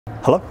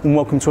Hello and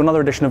welcome to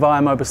another edition of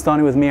IMO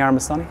Bastani with me,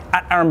 Bastani,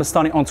 at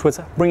Bastani on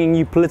Twitter, bringing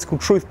you political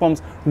truth bombs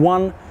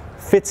one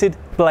fitted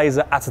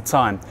blazer at a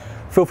time.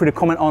 Feel free to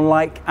comment on,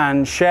 like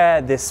and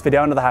share this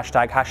video under the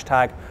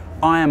hashtag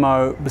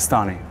IMO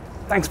Bastani.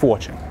 Thanks for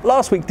watching.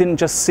 Last week didn't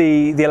just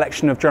see the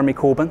election of Jeremy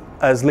Corbyn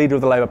as leader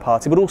of the Labour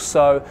Party, but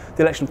also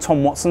the election of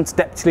Tom Watson to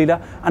deputy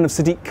leader and of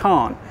Sadiq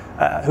Khan,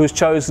 who was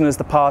chosen as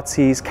the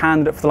party's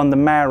candidate for the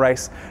London mayor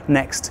race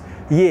next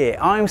year.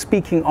 I'm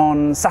speaking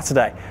on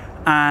Saturday,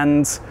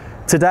 and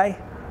today,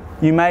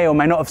 you may or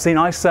may not have seen,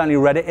 I certainly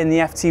read it in the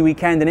FT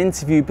Weekend, an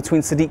interview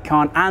between Sadiq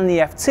Khan and the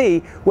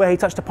FT where he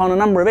touched upon a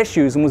number of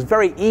issues and was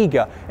very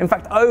eager, in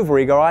fact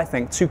over-eager I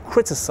think, to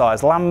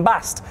criticise,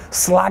 lambast,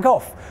 slag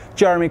off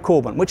Jeremy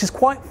Corbyn, which is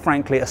quite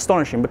frankly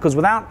astonishing because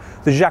without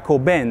the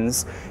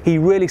Jacobins, he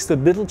really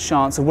stood little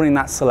chance of winning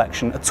that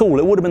selection at all.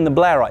 It would have been the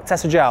Blairite,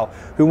 Tessa Jowell,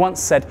 who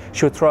once said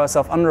she would throw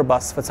herself under a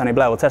bus for Tony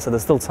Blair. Well, Tessa,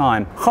 there's still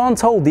time. Khan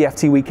told the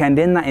FT Weekend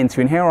in that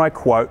interview, and here I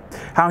quote,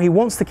 how he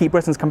wants to keep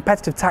Britain's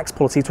competitive tax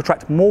policy to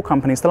attract more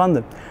companies to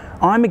London.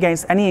 I'm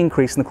against any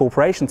increase in the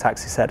corporation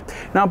tax, he said.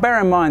 Now, bear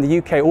in mind, the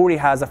UK already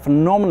has a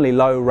phenomenally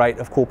low rate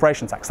of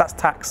corporation tax. That's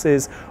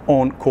taxes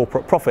on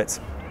corporate profits.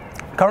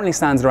 Currently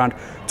stands at around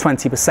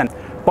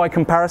 20%. By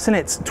comparison,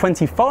 it's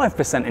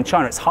 25% in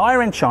China. It's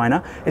higher in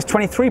China, it's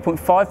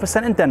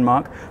 23.5% in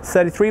Denmark,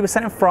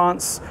 33% in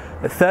France,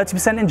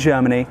 30% in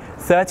Germany,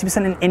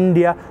 30% in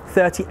India,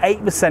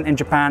 38% in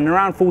Japan, and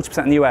around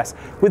 40% in the US.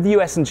 With the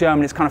US and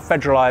Germany, it's kind of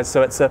federalized,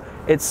 so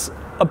it's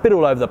a bit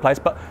all over the place,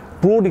 but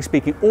broadly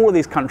speaking, all of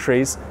these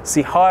countries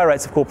see higher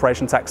rates of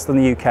corporation tax than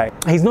the UK.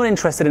 He's not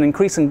interested in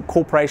increasing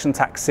corporation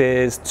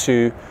taxes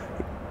to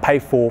pay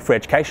for free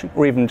education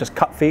or even just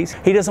cut fees.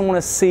 He doesn't want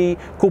to see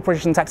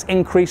corporation tax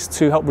increase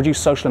to help reduce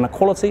social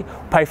inequality,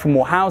 pay for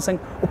more housing,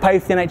 or pay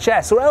for the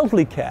NHS or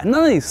elderly care.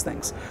 None of these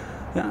things.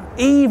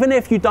 Even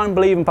if you don't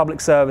believe in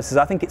public services,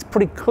 I think it's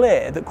pretty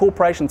clear that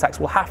corporation tax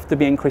will have to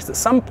be increased at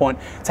some point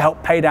to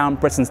help pay down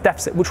Britain's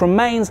deficit, which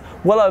remains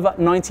well over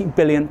 £90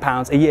 billion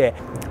a year.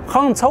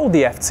 Khan told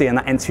the FT in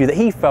that interview that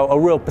he felt a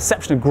real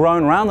perception had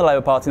grown around the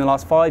Labour Party in the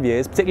last 5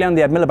 years, particularly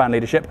under the Miliband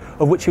leadership,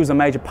 of which he was a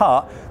major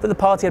part, that the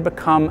party had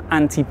become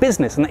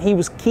anti-business and that he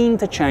was keen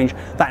to change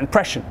that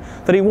impression,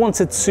 that he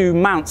wanted to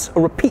mount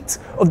a repeat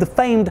of the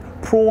famed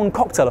prawn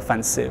cocktail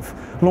offensive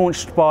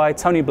launched by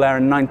Tony Blair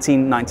in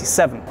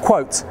 1997.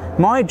 Quote,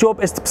 "My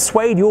job is to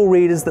persuade your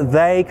readers that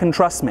they can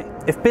trust me.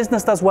 If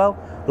business does well,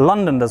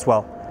 London does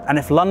well. And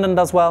if London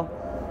does well,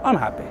 I'm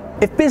happy."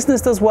 If business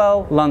does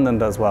well, London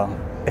does well.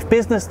 If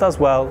business does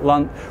well,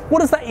 London... What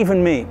does that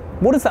even mean?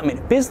 What does that mean?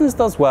 If business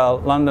does well,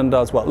 London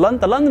does well.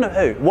 The London of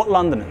who? What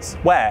Londoners?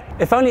 Where?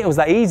 If only it was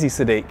that easy,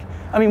 Sadiq.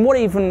 I mean, what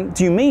even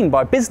do you mean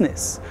by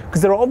business?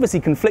 Because there are obviously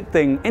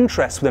conflicting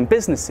interests within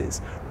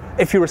businesses.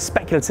 If you're a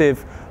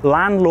speculative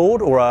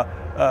landlord or a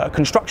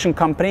construction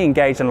company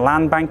engaged in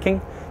land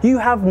banking, you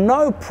have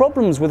no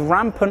problems with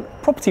rampant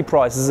property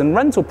prices and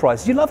rental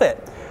prices. You love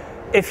it.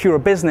 If you're a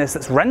business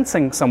that's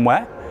renting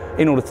somewhere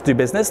in order to do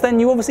business, then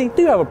you obviously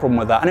do have a problem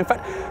with that. And in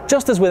fact,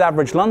 just as with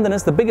average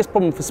Londoners, the biggest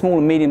problem for small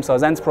and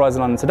medium-sized enterprises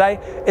in London today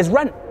is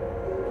rent.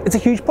 It's a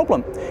huge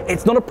problem.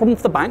 It's not a problem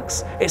for the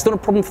banks, it's not a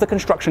problem for the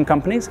construction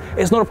companies,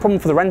 it's not a problem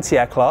for the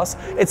rentier class,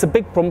 it's a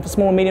big problem for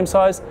small and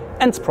medium-sized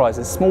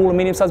enterprises, small and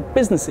medium-sized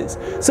businesses.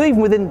 So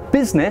even within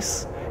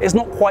business, it's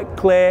not quite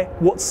clear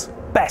what's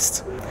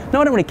best. Now,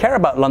 I don't really care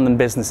about London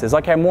businesses,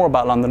 I care more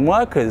about London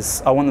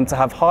workers. I want them to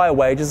have higher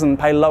wages and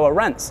pay lower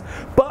rents.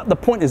 But the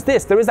point is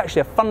this, there is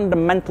actually a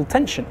fundamental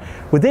tension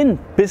within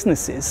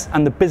businesses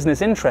and the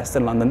business interest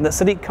in London that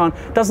Sadiq Khan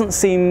doesn't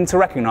seem to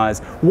recognise.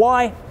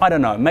 Why? I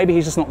don't know. Maybe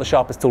he's just not the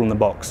sharpest tool in the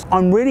box.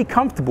 I'm really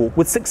comfortable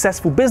with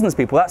successful business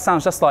people. That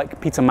sounds just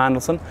like Peter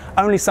Mandelson,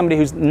 only somebody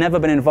who's never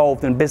been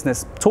involved in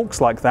business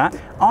talks like that.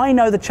 I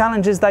know the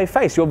challenges they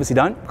face. You obviously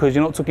don't, because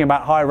you're not talking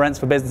about higher rents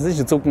for businesses,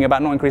 you're talking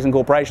about not increasing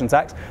corporation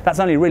tax. That's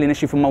only really an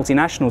issue for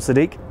multinationals,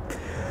 Sadiq.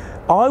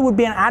 I would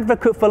be an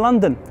advocate for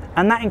London,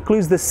 and that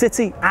includes the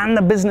city and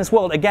the business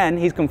world. Again,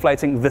 he's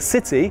conflating the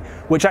city,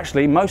 which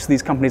actually most of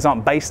these companies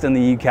aren't based in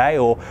the UK,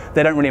 or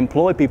they don't really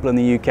employ people in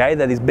the UK.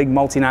 They're these big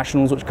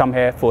multinationals which come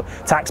here for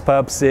tax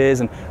purposes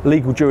and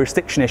legal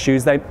jurisdiction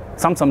issues. They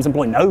sometimes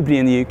employ nobody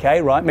in the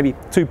UK, right? Maybe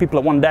 2 people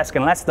at one desk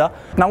in Leicester.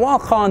 Now, while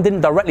Khan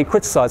didn't directly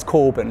criticise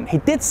Corbyn, he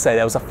did say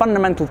there was a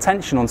fundamental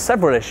tension on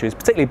several issues,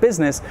 particularly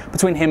business,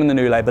 between him and the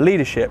new Labour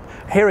leadership.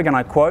 Here again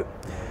I quote,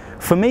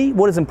 "For me,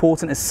 what is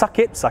important is suck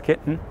it,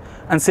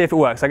 and see if it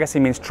works." I guess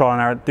he means try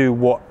and error, do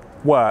what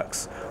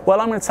works.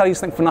 Well, I'm going to tell you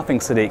something for nothing,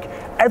 Sadiq.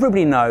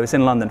 Everybody knows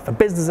in London, for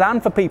business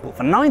and for people,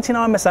 for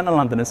 99% of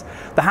Londoners,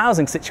 the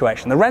housing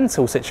situation, the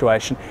rental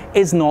situation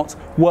is not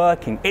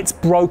working. It's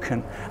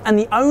broken. And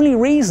the only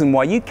reason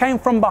why you came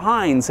from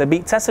behind to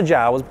beat Tessa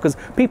Jowell was because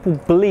people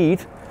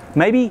believed,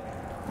 maybe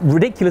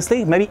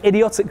ridiculously, maybe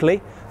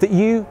idiotically, that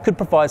you could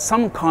provide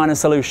some kind of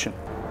solution.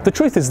 The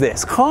truth is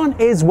this: Khan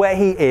is where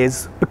he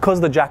is because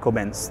of the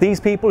Jacobins. These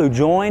people who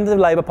joined the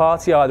Labour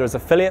Party either as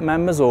affiliate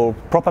members or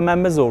proper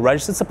members or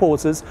registered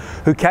supporters,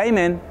 who came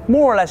in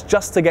more or less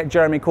just to get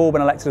Jeremy Corbyn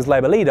elected as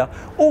Labour leader,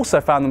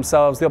 also found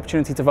themselves the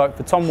opportunity to vote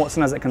for Tom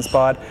Watson as it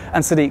conspired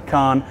and Sadiq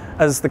Khan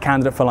as the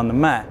candidate for London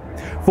Mayor.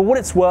 For what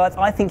it's worth,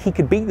 I think he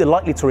could beat the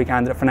likely Tory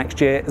candidate for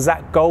next year,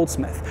 Zach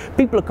Goldsmith.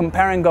 People are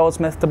comparing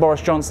Goldsmith to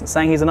Boris Johnson,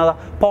 saying he's another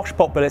posh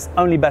populist,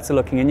 only better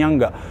looking and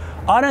younger.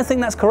 I don't think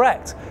that's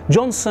correct.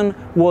 Johnson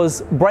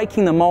was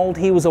breaking the mould.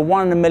 He was a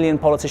 1 in a million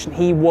politician.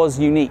 He was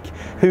unique,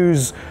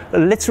 whose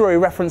literary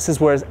references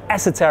were as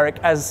esoteric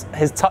as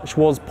his touch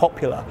was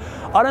popular.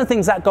 I don't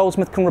think Zach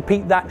Goldsmith can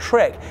repeat that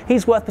trick.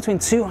 He's worth between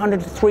 200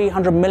 to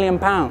 300 million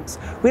pounds.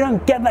 We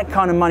don't get that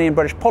kind of money in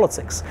British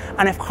politics.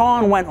 And if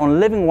Khan went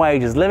on living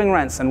wages, living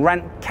rents and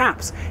rent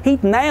caps,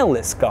 he'd nail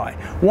this guy.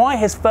 Why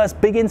his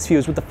first big interview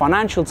was with the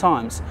Financial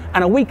Times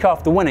and a week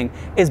after winning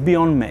is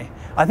beyond me.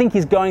 I think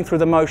he's going through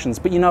the motions,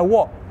 but you know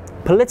what?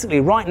 Politically,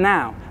 right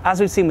now,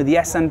 as we've seen with the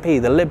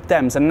SNP, the Lib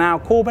Dems, and now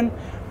Corbyn,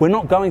 we're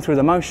not going through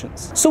the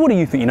motions. So what do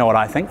you think? You know what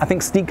I think? I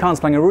think Sadiq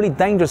Khan's playing a really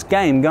dangerous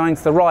game going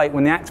to the right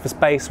when the activist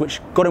base, which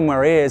got him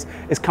where he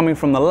is coming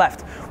from the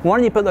left. Why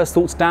don't you put those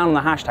thoughts down on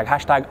the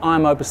hashtag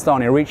IMO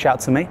Bastani, or reach out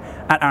to me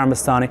at Aaron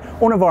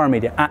Bastani or Navarra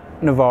Media at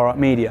Navarra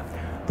Media.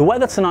 The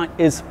weather tonight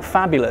is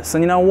fabulous,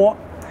 and you know what?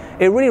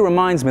 It really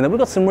reminds me that we've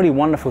got some really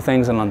wonderful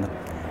things in London.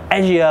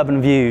 Edgy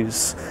urban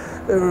views,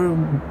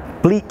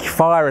 bleak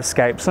fire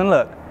escapes, and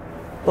look,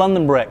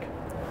 London brick.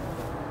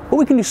 But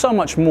we can do so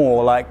much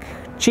more, like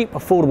cheap,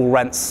 affordable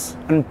rents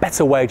and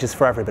better wages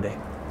for everybody.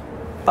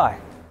 Bye.